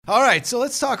All right, so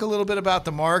let's talk a little bit about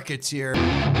the markets here.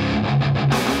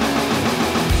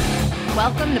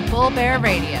 Welcome to Bull Bear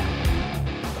Radio.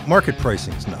 Market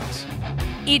pricing's nuts.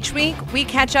 Each week, we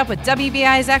catch up with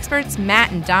WBI's experts,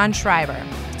 Matt and Don Schreiber.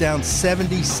 It's down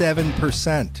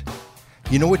 77%.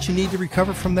 You know what you need to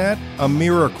recover from that? A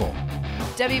miracle.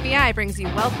 WBI brings you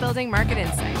wealth-building market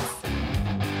insights.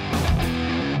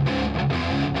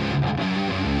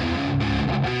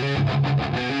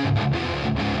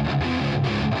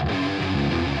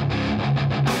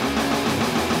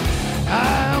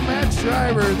 I'm Matt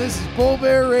Schreiber. This is Bull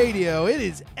Bear Radio. It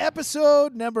is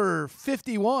episode number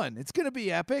 51. It's going to be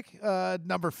epic.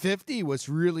 Number 50 was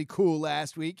really cool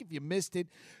last week. If you missed it,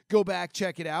 go back,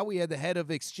 check it out. We had the head of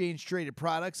exchange traded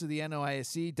products of the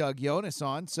NYSE, Doug Jonas,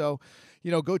 on. So,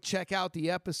 go check out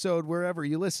the episode wherever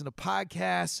you listen to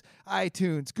podcasts,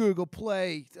 iTunes, Google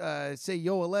Play. Say,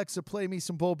 yo, Alexa, play me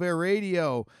some Bull Bear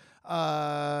Radio.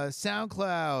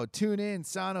 SoundCloud, TuneIn,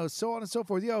 Sonos, so on and so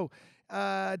forth.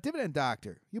 Dividend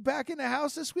Doctor, you back in the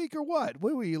house this week or what?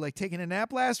 What were you, like, taking a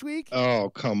nap last week?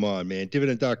 Oh, come on, man.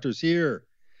 Dividend Doctor's here.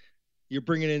 You're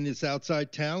bringing in this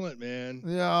outside talent, man.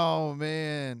 Oh,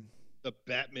 man. The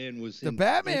Batman was in. The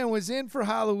Batman was in for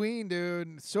Halloween,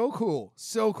 dude. So cool.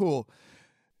 So cool.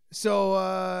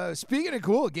 So, speaking of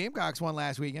cool, Gamecocks won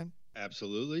last weekend.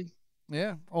 Absolutely.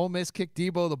 Yeah. Ole Miss kicked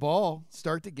Debo the ball.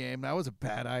 Start the game. That was a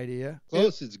bad idea.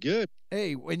 Close. It's good.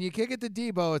 Hey, when you kick it to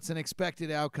Debo, it's an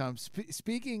expected outcome.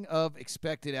 Speaking of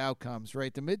expected outcomes,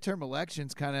 right, the midterm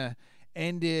elections kind of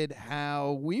ended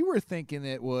how we were thinking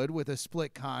it would, with a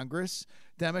split Congress.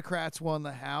 Democrats won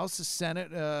the House. The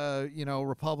Senate,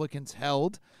 Republicans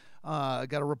held.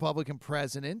 Got a Republican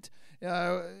president.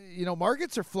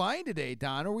 Markets are flying today,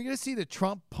 Don. Are we going to see the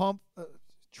Trump bump,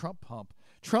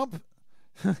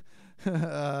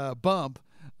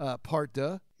 part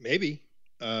deux? Maybe.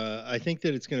 I think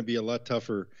that it's going to be a lot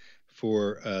tougher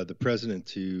for the president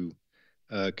to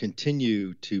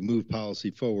continue to move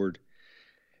policy forward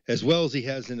as well as he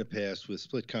has in the past with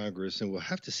split Congress, and we'll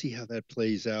have to see how that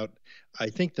plays out. I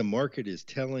think the market is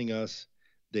telling us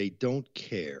they don't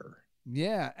care.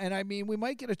 Yeah, and I mean, we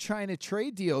might get a China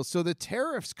trade deal, so the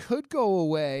tariffs could go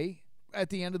away at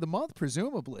the end of the month,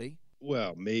 presumably.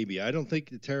 Well, maybe. I don't think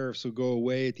the tariffs will go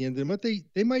away at the end of the month.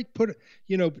 They might put,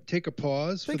 take a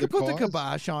pause they for the could put cause. the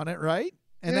kibosh on it, right?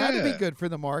 And that'd be good for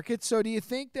the market. So do you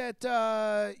think that,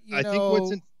 I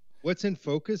think what's in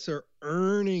focus are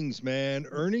earnings, man.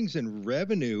 Earnings and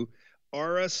revenue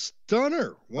are a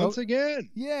stunner once again.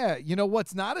 Yeah. You know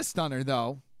what's not a stunner,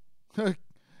 though?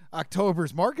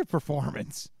 October's market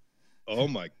performance. Oh,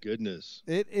 my goodness.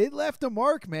 It left a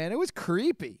mark, man. It was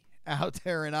creepy out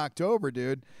there in October,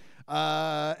 dude.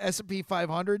 S&P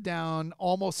 500 down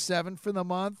almost 7 for the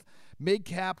month.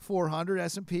 Mid-cap 400,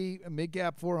 S&P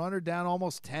mid-cap 400 down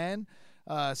almost 10.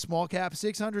 Small-cap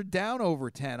 600 down over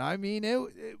 10. I mean,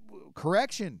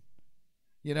 correction,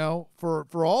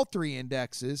 for all three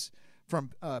indexes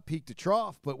from peak to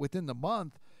trough. But within the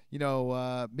month,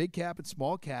 mid-cap and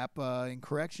small-cap in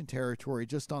correction territory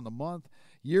just on the month.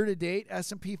 Year-to-date,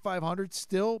 S&P 500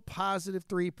 still positive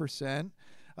 3%.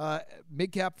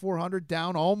 Mid-cap 400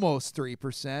 down almost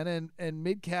 3%, and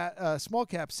mid-cap,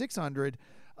 small-cap 600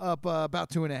 up about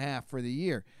 2.5% for the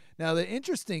year. Now, the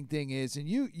interesting thing is, and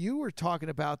you were talking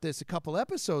about this a couple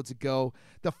episodes ago,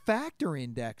 the factor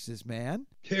indexes, man.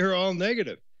 They're all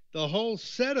negative. The whole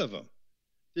set of them.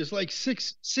 There's like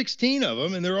 16 of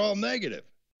them, and they're all negative.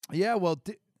 Yeah, well,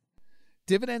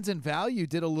 dividends and value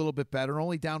did a little bit better,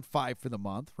 only down 5 for the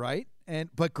month, right?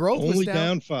 But growth was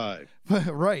down 5.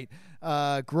 Right.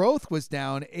 Growth was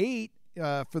down 8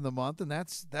 for the month, and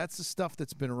that's the stuff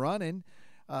that's been running.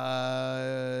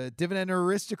 Dividend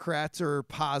aristocrats are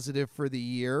positive for the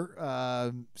year,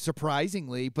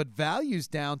 surprisingly, but value's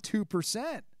down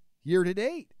 2% year to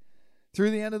date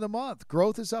through the end of the month.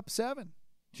 Growth is up 7.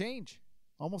 Change.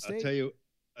 Almost 8.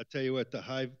 I'll tell you what, the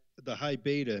high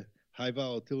beta, high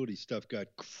volatility stuff got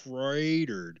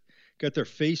cratered. Got their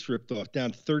face ripped off,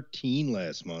 down 13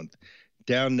 last month,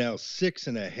 down now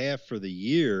 6.5 for the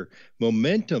year.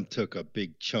 Momentum took a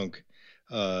big chunk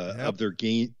of their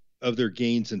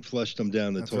gains and flushed them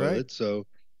down the toilet. Right. So,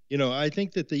 I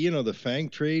think that the FANG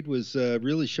trade was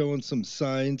really showing some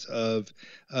signs of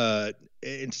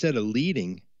instead of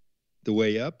leading the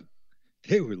way up,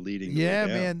 they were leading the way down.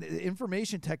 Yeah, man.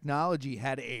 Information technology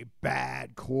had a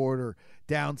bad quarter,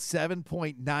 down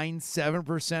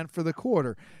 7.97% for the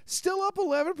quarter. Still up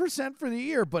 11% for the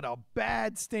year, but a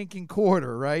bad stinking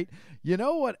quarter, right? You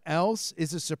know what else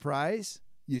is a surprise?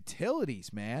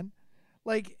 Utilities, man.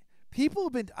 Like,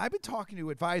 I've been talking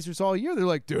to advisors all year. They're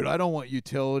like, dude, I don't want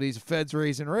utilities. The Fed's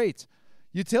raising rates.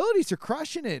 Utilities are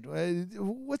crushing it.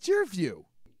 What's your view?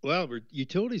 Well,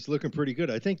 utilities looking pretty good.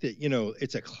 I think that,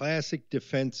 it's a classic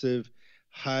defensive,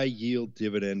 high yield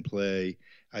dividend play.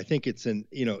 I think it's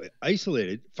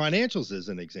isolated. Financials is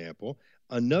an example.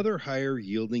 Another higher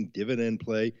yielding dividend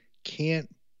play. Can't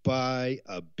buy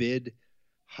a bid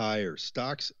higher.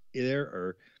 Stocks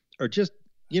there are just,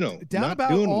 down not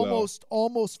about doing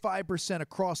almost 5%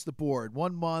 across the board.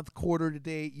 1 month, quarter to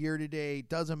date, year to date,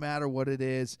 doesn't matter what it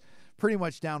is. Pretty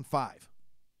much down 5.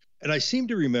 And I seem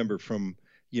to remember from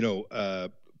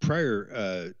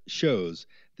prior shows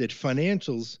that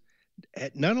financials,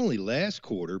 not only last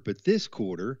quarter but this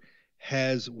quarter,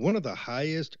 has one of the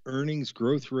highest earnings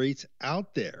growth rates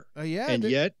out there. And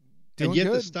yet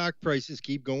the stock prices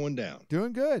keep going down.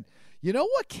 Doing good. You know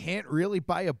what can't really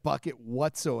buy a bucket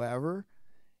whatsoever?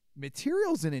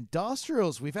 Materials and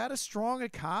industrials. We've had a strong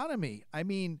economy. I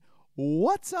mean,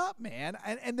 what's up, man?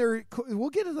 And we'll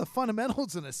get to the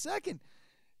fundamentals in a second.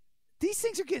 These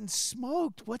things are getting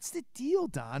smoked. What's the deal,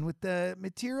 Don, with the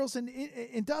materials and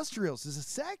industrials as a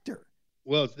sector?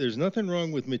 Well, there's nothing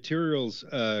wrong with materials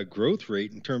growth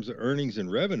rate in terms of earnings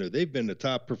and revenue. They've been the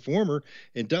top performer.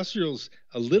 Industrials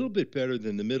a little bit better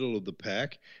than the middle of the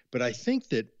pack. But I think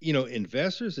that,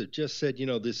 investors have just said,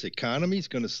 this economy is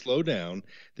going to slow down.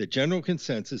 The general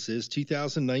consensus is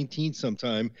 2019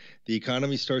 sometime, the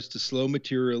economy starts to slow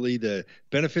materially. The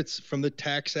benefits from the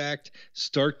Tax Act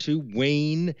start to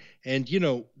wane. And,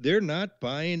 they're not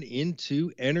buying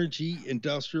into energy,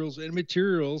 industrials, and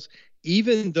materials,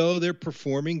 even though they're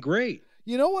performing great.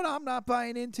 You know what I'm not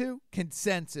buying into?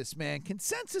 Consensus, man.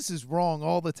 Consensus is wrong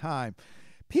all the time.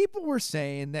 People were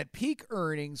saying that peak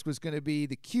earnings was going to be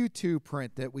the Q2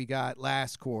 print that we got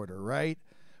last quarter, right?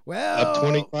 Well, up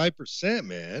 25%,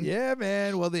 man. Yeah,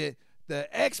 man. Well, the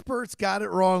experts got it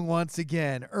wrong once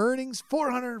again. Earnings,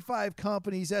 405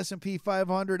 companies, S&P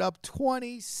 500 up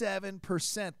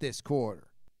 27% this quarter.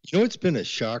 It's been a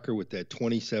shocker with that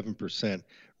 27%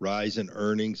 rise in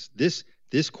earnings this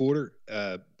quarter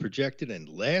projected, and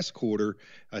last quarter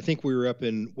I think we were up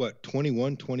in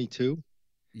 21, 22 on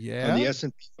the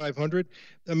S&P 500.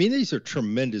 I mean, these are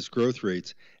tremendous growth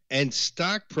rates, and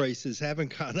stock prices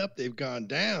haven't gone up, they've gone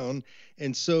down,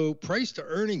 and so price to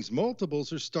earnings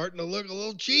multiples are starting to look a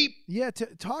little cheap. Yeah,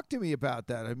 talk to me about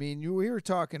that. I mean, we were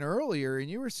talking earlier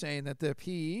and you were saying that the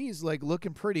PE is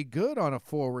looking pretty good on a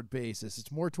forward basis.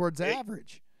 It's more towards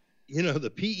average.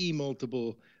 The PE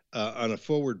multiple on a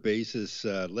forward basis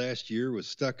last year was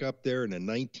stuck up there in the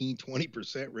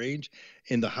 19-20% range,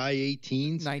 in the high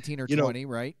 18s. 19 or 20,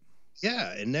 right?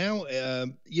 Yeah, and now,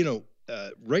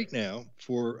 right now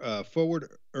for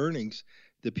forward earnings,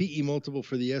 the PE multiple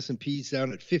for the S&P is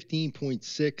down at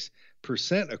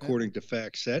 15.6%, according to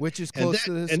FactSet. Which is close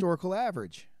to the historical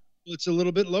average. It's a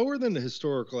little bit lower than the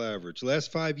historical average.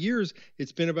 Last 5 years,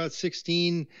 it's been about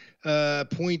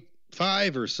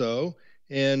 16.5 or so.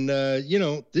 And,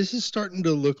 this is starting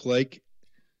to look like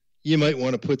you might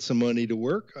want to put some money to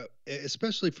work,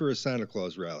 especially for a Santa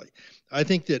Claus rally. I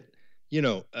think that,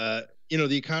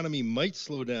 the economy might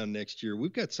slow down next year.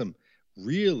 We've got some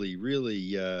really,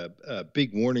 really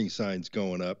big warning signs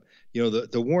going up.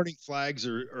 The warning flags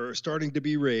are starting to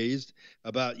be raised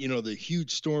about, the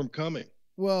huge storm coming.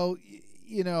 Well,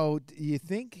 you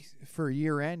think for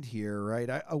year end here, right?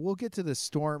 I will get to the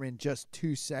storm in just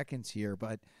 2 seconds here,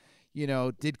 but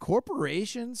did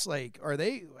corporations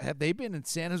have they been in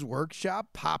Santa's workshop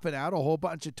popping out a whole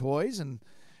bunch of toys? And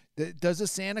does a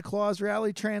Santa Claus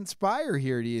rally transpire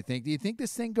here, do you think? Do you think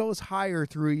this thing goes higher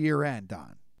through year end,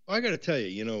 Don? I got to tell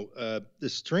you, the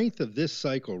strength of this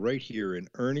cycle right here in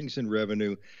earnings and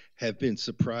revenue have been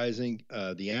surprising.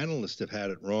 The analysts have had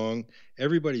it wrong.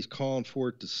 Everybody's calling for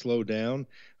it to slow down.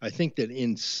 I think that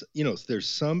there's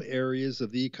some areas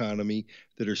of the economy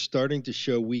that are starting to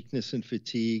show weakness and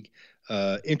fatigue,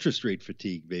 interest rate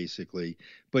fatigue, basically.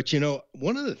 But,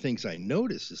 one of the things I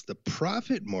noticed is the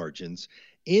profit margins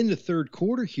in the third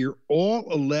quarter here.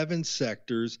 All 11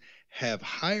 sectors have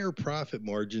higher profit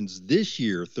margins this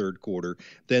year, third quarter,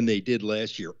 than they did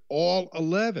last year. All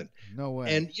 11. No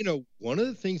way. And, one of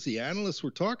the things the analysts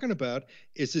were talking about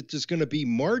is that there's going to be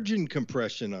margin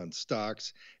compression on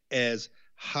stocks as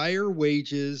higher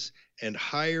wages and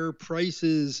higher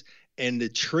prices and the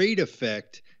trade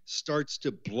effect starts to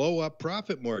blow up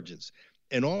profit margins.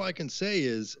 And all I can say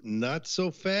is not so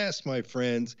fast, my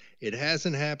friends. It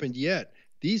hasn't happened yet.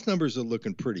 These numbers are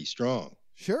looking pretty strong.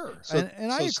 Sure.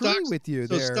 And I agree with you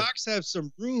there. So stocks have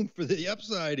some room for the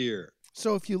upside here.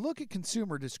 So if you look at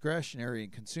consumer discretionary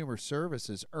and consumer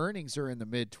services, earnings are in the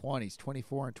mid-20s,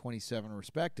 24 and 27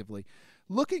 respectively.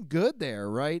 looking good there,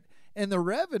 right? And the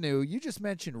revenue, you just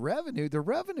mentioned revenue. The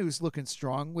revenue's looking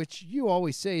strong, which you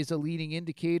always say is a leading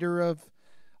indicator of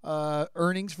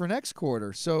earnings for next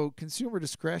quarter. So consumer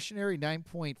discretionary,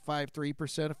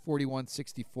 9.53% of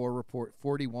 4164 report,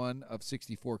 41 of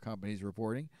 64 companies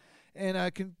reporting.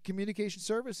 And communication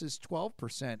services,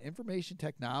 12%. Information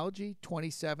technology,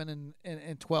 27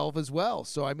 and 12 as well.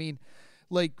 So, I mean,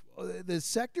 like the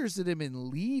sectors that have been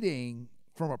leading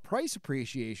from a price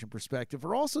appreciation perspective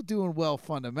are also doing well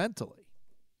fundamentally.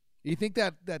 Do you think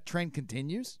that trend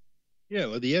continues? Yeah,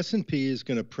 well, the S&P is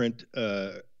going to print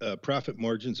profit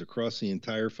margins across the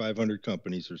entire 500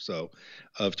 companies or so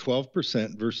of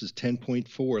 12% versus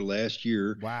 10.4 last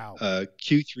year. Wow.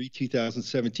 Q3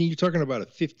 2017. You're talking about a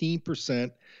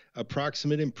 15%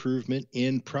 approximate improvement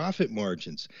in profit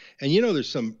margins. And there's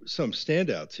some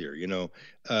standouts here.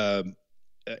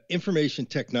 Information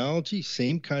technology,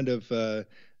 same kind of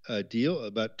deal,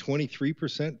 about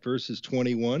 23% versus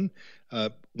 21.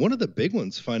 One of the big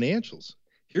ones, financials.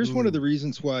 Here's one of the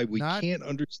reasons why we can't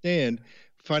understand.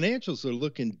 Financials are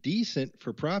looking decent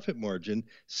for profit margin,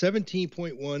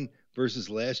 17.1 versus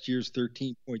last year's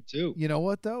 13.2. You know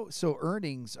what, though? So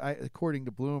earnings, according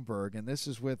to Bloomberg, and this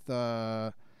is with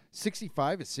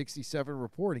 65 to 67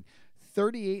 reporting,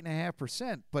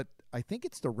 38.5%. But I think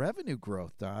it's the revenue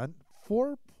growth, Don,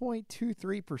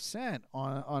 4.23%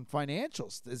 on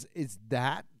financials. Is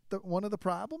that one of the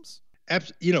problems?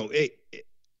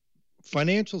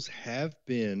 Financials have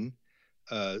been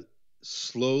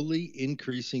slowly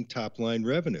increasing top line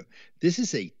revenue. This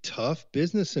is a tough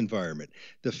business environment.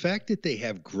 The fact that they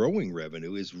have growing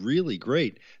revenue is really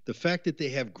great. The fact that they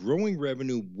have growing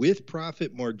revenue with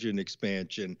profit margin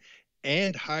expansion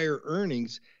and higher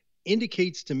earnings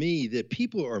indicates to me that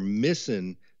people are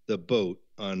missing the boat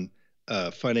on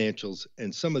financials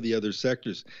and some of the other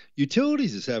sectors.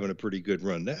 Utilities is having a pretty good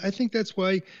run. I think that's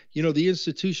why, the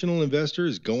institutional investor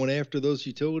is going after those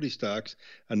utility stocks.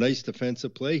 A nice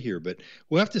defensive play here, but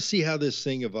we'll have to see how this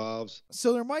thing evolves.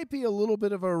 So there might be a little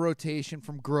bit of a rotation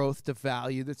from growth to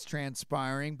value that's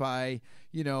transpiring by,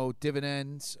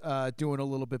 dividends doing a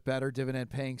little bit better, dividend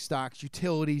paying stocks,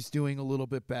 utilities doing a little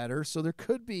bit better. So there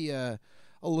could be a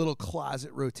little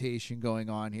closet rotation going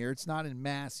on here. It's not en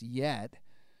masse yet,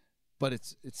 but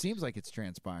it seems like it's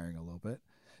transpiring a little bit.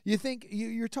 You think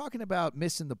you're talking about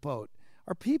missing the boat.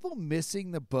 Are people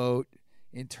missing the boat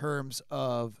in terms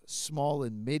of small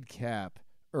and mid cap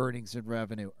earnings and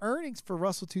revenue? Earnings for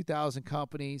Russell 2000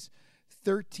 companies,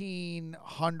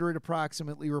 1,300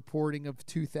 approximately reporting of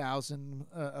 2,000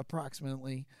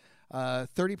 approximately,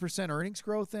 30% earnings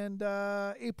growth and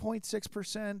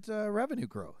 8.6% revenue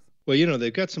growth. Well,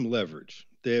 they've got some leverage.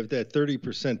 They have that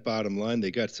 30% bottom line.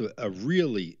 They got a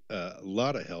really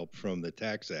lot of help from the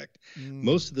Tax Act.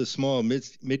 Most of the small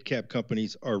mid-cap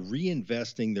companies are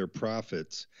reinvesting their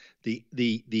profits.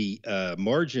 The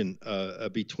margin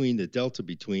between the delta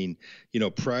between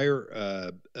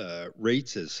prior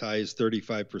rates as high as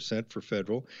 35% for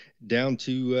federal down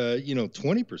to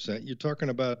 20%. You're talking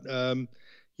about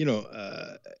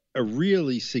a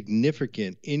really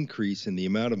significant increase in the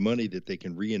amount of money that they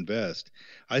can reinvest.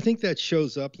 I think that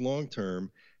shows up long term.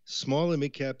 Small and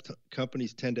mid cap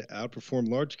companies tend to outperform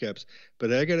large caps,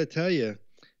 but I got to tell you,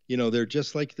 they're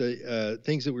just like the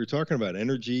things that we were talking about,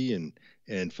 energy and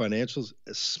financials.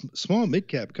 Small mid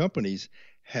cap companies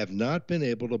have not been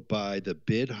able to buy the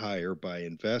bid higher by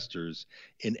investors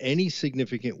in any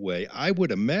significant way. I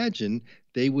would imagine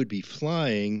they would be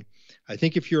flying. I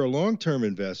think if you're a long-term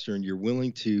investor and you're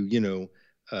willing to,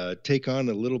 take on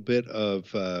a little bit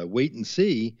of wait and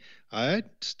see, I'd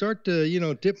start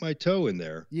to, dip my toe in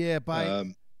there. Yeah, by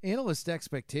analyst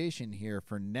expectation here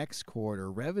for next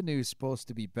quarter, revenue is supposed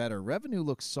to be better. Revenue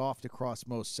looks soft across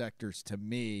most sectors to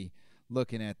me,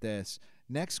 looking at this.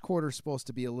 Next quarter is supposed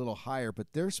to be a little higher, but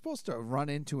they're supposed to run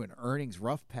into an earnings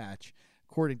rough patch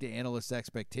according to analyst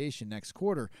expectation next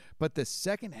quarter. But the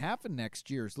second half of next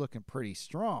year is looking pretty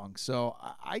strong. So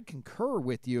I concur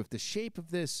with you. If the shape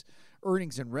of this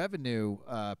earnings and revenue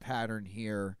pattern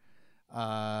here,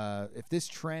 if this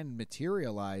trend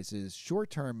materializes, short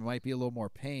term it might be a little more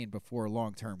pain before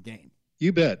long-term gain.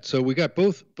 You bet. So we got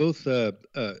both a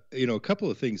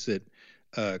couple of things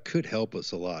that could help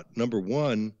us a lot. Number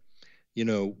one,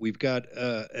 we've got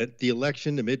the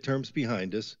election, the midterms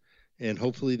behind us, and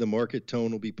hopefully the market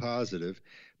tone will be positive.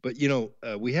 But,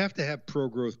 we have to have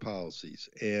pro-growth policies.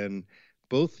 And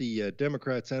both the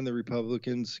Democrats and the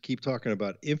Republicans keep talking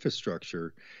about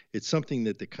infrastructure. It's something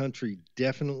that the country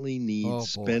definitely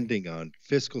needs spending on,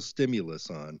 fiscal stimulus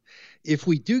on. If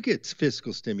we do get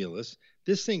fiscal stimulus,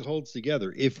 this thing holds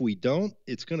together. If we don't,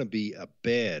 it's going to be a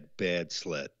bad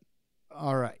sled.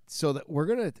 All right, so that we're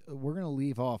gonna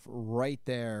leave off right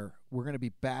there. We're gonna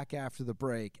be back after the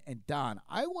break. And Don,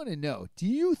 I want to know: do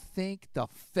you think the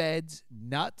Fed's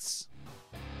nuts?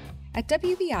 At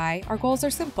WBI, our goals are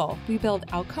simple. We build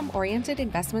outcome-oriented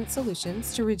investment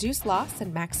solutions to reduce loss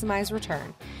and maximize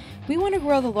return. We want to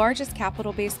grow the largest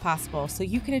capital base possible so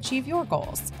you can achieve your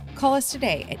goals. Call us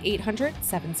today at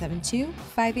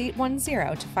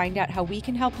 800-772-5810 to find out how we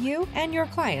can help you and your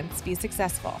clients be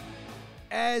successful.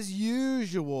 As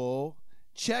usual,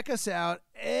 check us out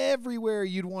everywhere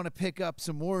you'd want to pick up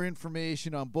some more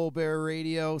information on Bull Bear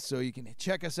Radio. So you can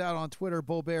check us out on Twitter,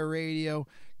 Bull Bear Radio.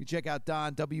 You can check out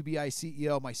Don, WBI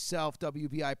CEO, myself,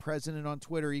 WBI President on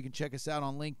Twitter. You can check us out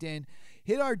on LinkedIn.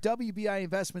 Hit our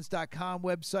WBIinvestments.com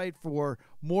website for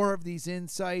more of these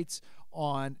insights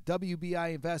on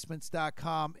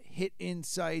WBIinvestments.com. Hit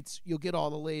insights. You'll get all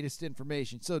the latest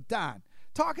information. So, Don,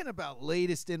 talking about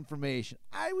latest information,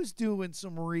 I was doing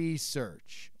some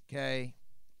research, okay?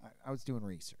 I was doing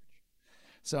research.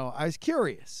 So I was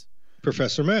curious.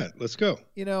 Professor Matt, let's go.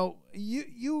 You know,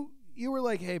 you were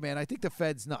like, hey, man, I think the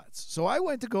Fed's nuts. So I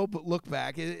went to go look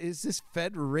back. Is this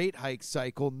Fed rate hike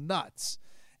cycle nuts?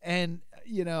 And,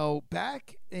 you know,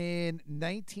 back in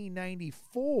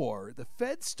 1994, the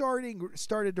Fed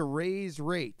started to raise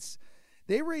rates.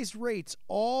 They raised rates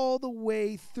all the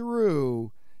way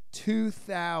through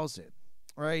 2000,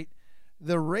 right?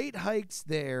 The rate hikes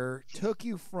there took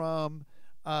you from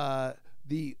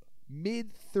the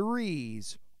mid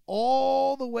threes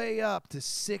all the way up to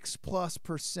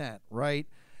 6+%, right?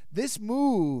 This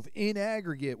move in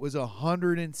aggregate was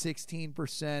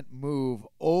 116% move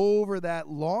over that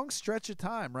long stretch of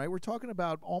time, right? We're talking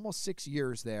about almost 6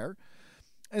 years there.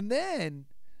 And then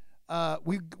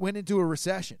we went into a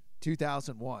recession,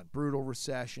 2001, brutal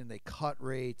recession. They cut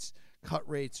rates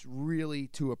really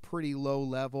to a pretty low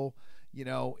level, you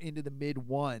know, into the mid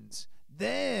ones.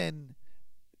 Then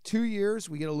 2 years,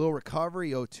 we get a little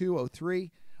recovery, 02,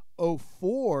 03.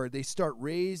 04, they start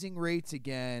raising rates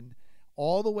again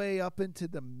all the way up into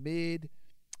the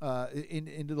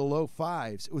into the low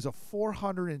fives. It was a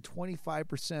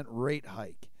 425% rate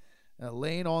hike,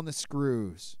 laying on the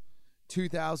screws.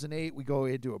 2008, we go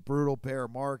into a brutal bear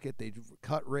market. They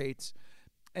cut rates.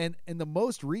 And the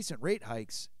most recent rate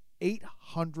hikes,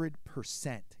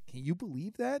 800%. Can you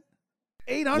believe that?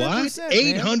 800%. What?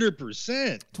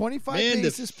 800%. 25 man,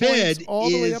 basis the Fed points all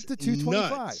the way up is to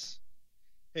 225. nuts.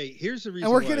 Hey, here's the reason.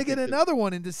 And we're going to get another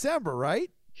one in December,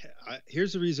 right?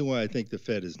 Here's the reason why I think the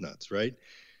Fed is nuts, right?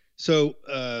 So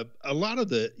a lot of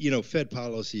the, Fed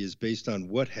policy is based on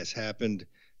what has happened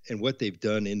and what they've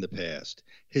done in the past.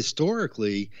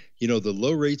 Historically, the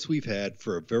low rates we've had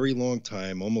for a very long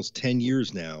time, almost 10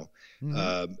 years now,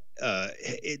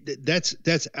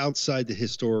 that's outside the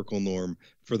historical norm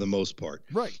for the most part.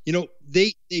 Right.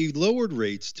 They lowered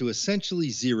rates to essentially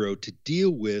zero to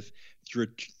deal with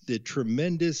the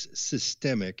tremendous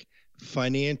systemic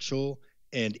financial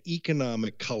and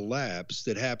economic collapse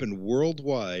that happened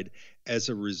worldwide as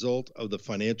a result of the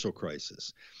financial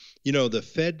crisis. The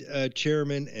Fed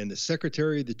chairman and the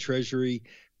Secretary of the Treasury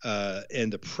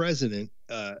and the president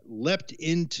leapt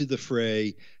into the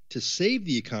fray to save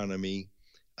the economy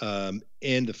and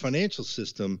the financial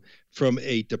system from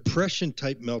a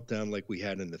depression-type meltdown like we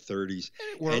had in the 30s.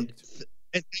 And it worked.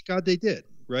 And thank God they did,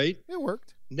 right? It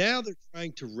worked. Now they're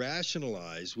trying to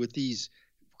rationalize with these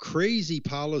crazy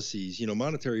policies,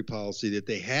 monetary policy that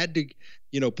they had to,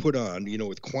 put on,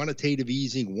 with quantitative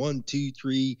easing, 1, 2,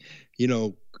 3,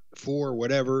 4,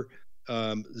 whatever,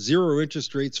 zero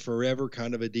interest rates forever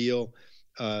kind of a deal.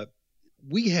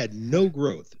 We had no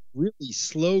growth, really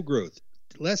slow growth,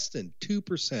 less than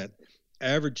 2%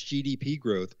 average GDP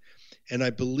growth. And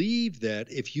I believe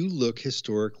that if you look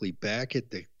historically back at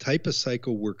the type of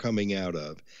cycle we're coming out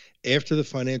of after the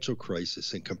financial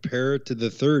crisis and compare it to the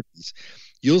 30s,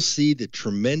 you'll see the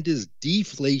tremendous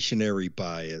deflationary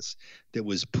bias that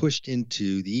was pushed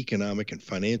into the economic and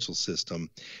financial system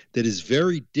that is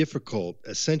very difficult,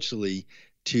 essentially,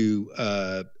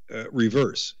 to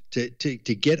reverse. To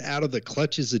get out of the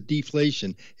clutches of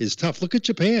deflation is tough. Look at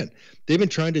Japan. They've been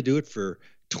trying to do it for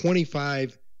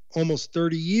 25, almost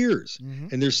 30 years,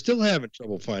 and they're still having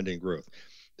trouble finding growth.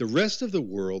 The rest of the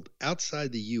world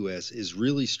outside the U.S. is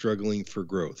really struggling for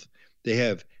growth.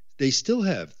 They still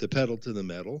have the pedal to the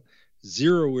metal,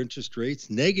 zero interest rates,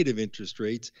 negative interest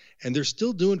rates, and they're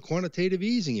still doing quantitative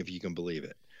easing, if you can believe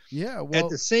it. Yeah. Well, at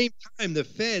the same time, the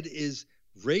Fed is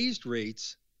raised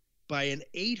rates by an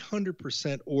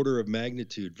 800% order of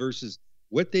magnitude versus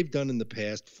what they've done in the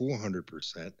past,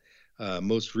 400%,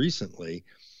 most recently.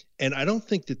 And I don't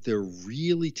think that they're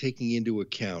really taking into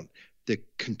account the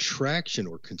contraction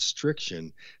or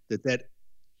constriction that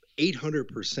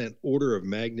 800% order of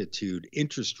magnitude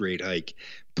interest rate hike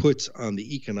puts on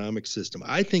the economic system.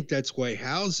 I think that's why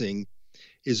housing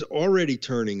is already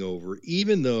turning over,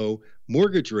 even though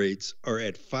mortgage rates are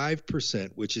at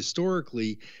 5%, which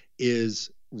historically is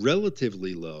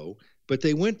relatively low, but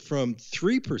they went from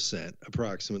 3%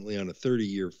 approximately on a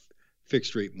 30-year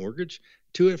fixed rate mortgage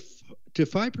to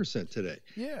 5% today.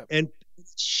 Yeah. And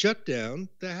shut down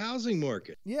the housing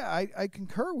market. Yeah, I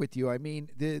concur with you. I mean,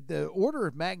 the order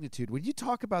of magnitude, when you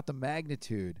talk about the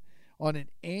magnitude on an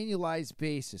annualized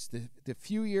basis, the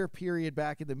few year period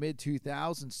back in the mid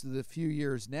 2000s to the few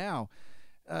years now,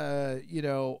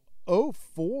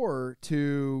 04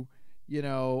 to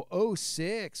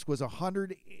 06 was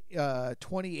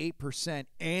 128%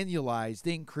 annualized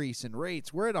increase in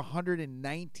rates. We're at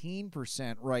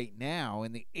 119% right now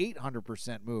in the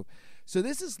 800% move. So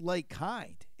this is like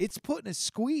kind. It's putting a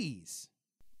squeeze.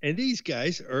 And these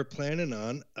guys are planning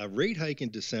on a rate hike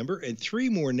in December and 3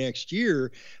 more next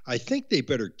year. I think they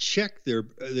better check their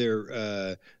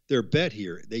bet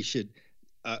here. They should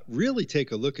really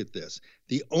take a look at this.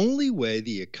 The only way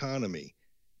the economy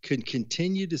can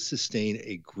continue to sustain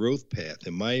a growth path,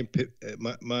 in my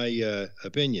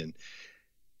opinion,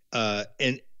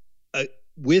 and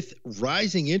with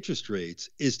rising interest rates,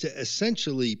 is to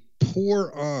essentially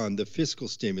pour on the fiscal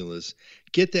stimulus,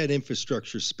 get that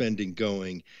infrastructure spending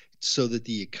going so that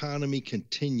the economy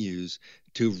continues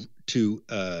to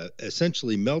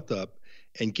essentially melt up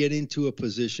and get into a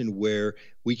position where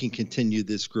we can continue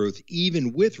this growth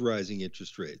even with rising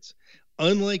interest rates.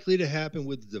 Unlikely to happen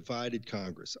with the divided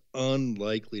Congress.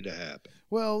 Unlikely to happen.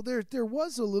 Well, there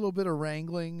was a little bit of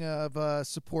wrangling of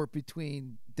support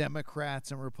between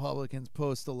Democrats and Republicans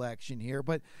post-election here.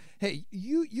 But, hey,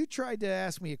 you tried to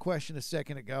ask me a question a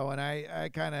second ago, and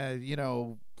I kind of,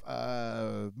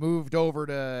 moved over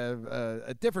to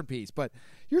a different piece. But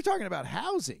you're talking about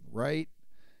housing, right?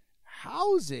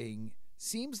 Housing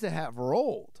seems to have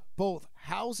rolled. Both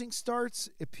housing starts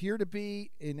appear to be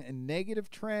in a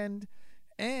negative trend.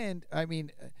 And, I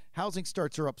mean, housing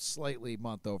starts are up slightly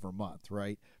month over month,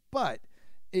 right? But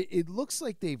it looks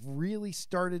like they've really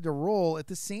started to roll. At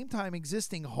the same time,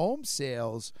 existing home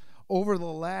sales over the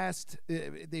last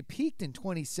they peaked in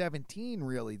 2017,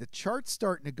 really. The chart's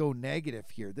starting to go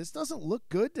negative here. This doesn't look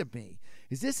good to me.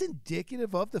 Is this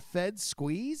indicative of the Fed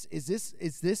squeeze? Is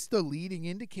this the leading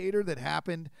indicator that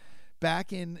happened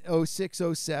back in 06,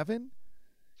 07?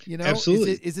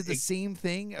 Absolutely. Is it the same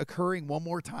thing occurring one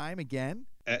more time again?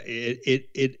 It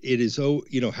is.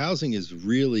 Housing is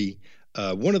really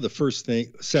one of the first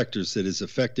sectors that is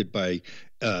affected by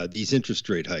these interest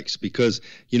rate hikes, because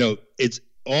it's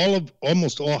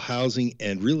almost all housing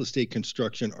and real estate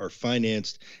construction are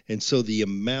financed, and so the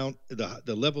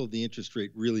level of the interest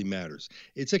rate really matters.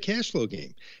 It's a cash flow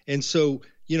game, and so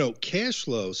cash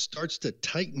flow starts to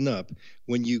tighten up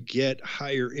when you get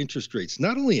higher interest rates,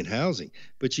 not only in housing,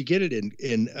 but you get it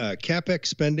in CapEx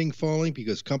spending falling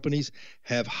because companies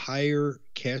have higher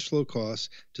cash flow costs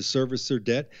to service their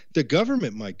debt. The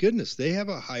government, my goodness, they have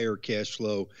a higher cash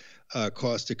flow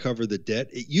cost to cover the debt.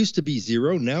 It used to be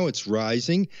zero. Now it's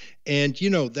rising. And,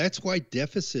 that's why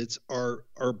deficits are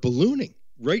ballooning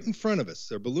right in front of us.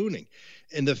 They're ballooning.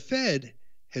 And the Fed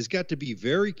has got to be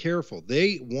very careful.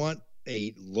 They want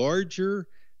a larger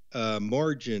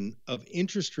margin of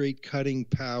interest rate cutting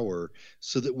power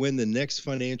so that when the next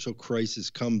financial crisis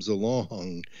comes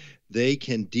along, they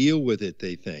can deal with it,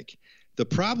 they think. The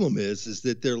problem is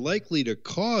that they're likely to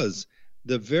cause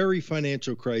the very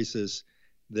financial crisis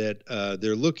that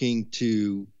they're looking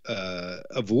to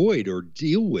avoid or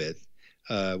deal with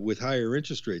higher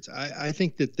interest rates. I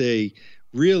think that they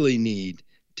really need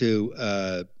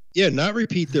to not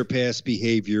repeat their past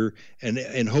behavior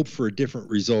and hope for a different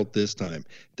result this time.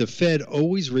 The Fed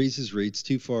always raises rates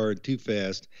too far and too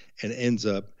fast and ends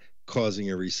up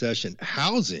causing a recession.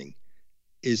 Housing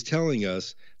is telling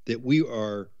us that we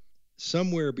are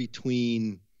somewhere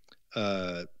between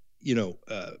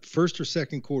first or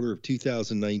second quarter of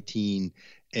 2019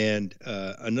 and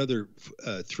another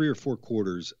 3 or 4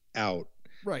 quarters out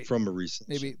from a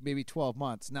recession. Maybe 12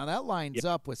 months. Now that lines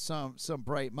up with some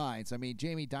bright minds. I mean,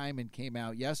 Jamie Dimon came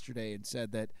out yesterday and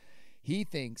said that he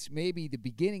thinks maybe the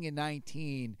beginning of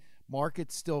 19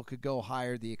 markets still could go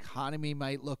higher. The economy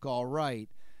might look all right.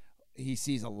 He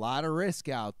sees a lot of risk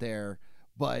out there,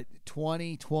 but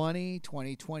 2020,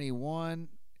 2021,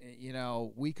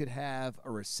 we could have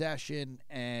a recession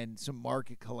and some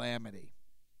market calamity,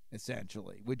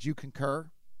 essentially. Would you concur?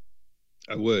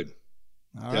 I would.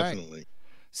 All definitely. Right.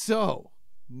 So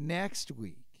next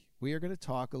week, we are going to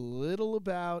talk a little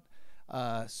about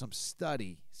some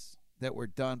studies that were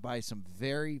done by some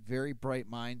very, very bright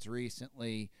minds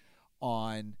recently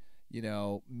on,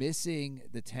 missing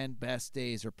the 10 best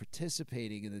days or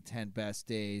participating in the 10 best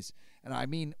days. And I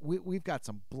mean, we've got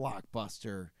some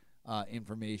blockbuster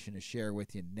information to share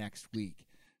with you next week.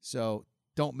 So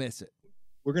don't miss it.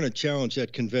 We're going to challenge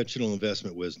that conventional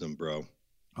investment wisdom, bro.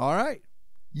 All right.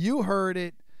 You heard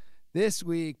it this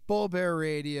week. Bull Bear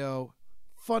Radio,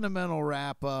 fundamental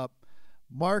wrap up.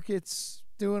 Markets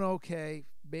doing okay.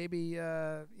 Maybe,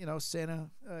 Santa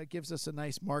gives us a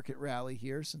nice market rally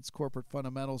here since corporate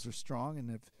fundamentals are strong and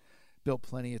have built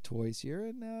plenty of toys here.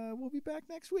 And we'll be back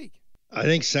next week. I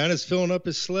think Santa's filling up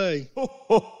his sleigh. Ho,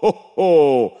 ho, ho,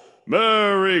 ho.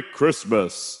 Merry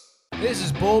Christmas. This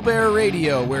is Bull Bear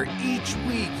Radio, where each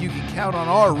week you can count on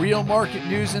our real market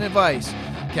news and advice.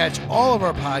 Catch all of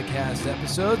our podcast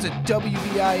episodes at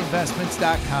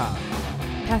WBIinvestments.com.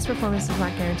 Past performance does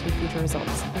not guarantee future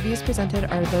results. The views presented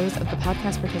are those of the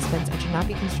podcast participants and should not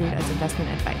be construed as investment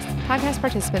advice. Podcast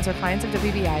participants or clients of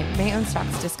WBI may own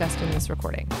stocks discussed in this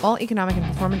recording. All economic and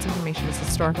performance information is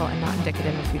historical and not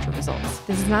indicative of future results.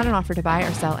 This is not an offer to buy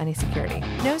or sell any security.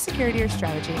 No security or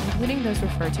strategy, including those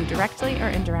referred to directly or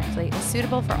indirectly, is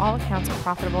suitable for all accounts or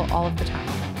profitable all of the time,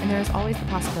 and there is always the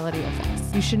possibility of loss.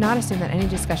 You should not assume that any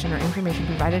discussion or information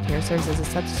provided here serves as a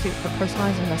substitute for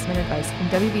personalized investment advice from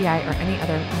WBI or any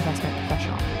other investment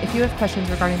professional. If you have questions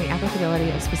regarding the applicability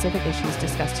of specific issues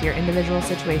discussed to your individual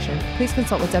situation, please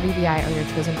consult with WBI or your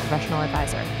chosen professional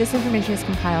advisor. This information is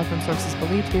compiled from sources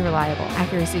believed to be reliable.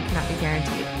 Accuracy cannot be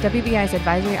guaranteed. WBI's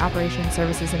advisory operations,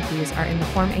 services, and fees are in the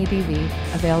Form ADV,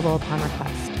 available upon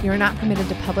request. You are not permitted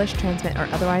to publish, transmit, or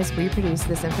otherwise reproduce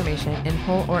this information in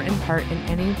whole or in part in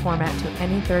any format to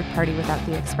any third party without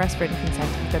the express written consent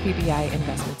of WBI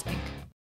Investments, Inc.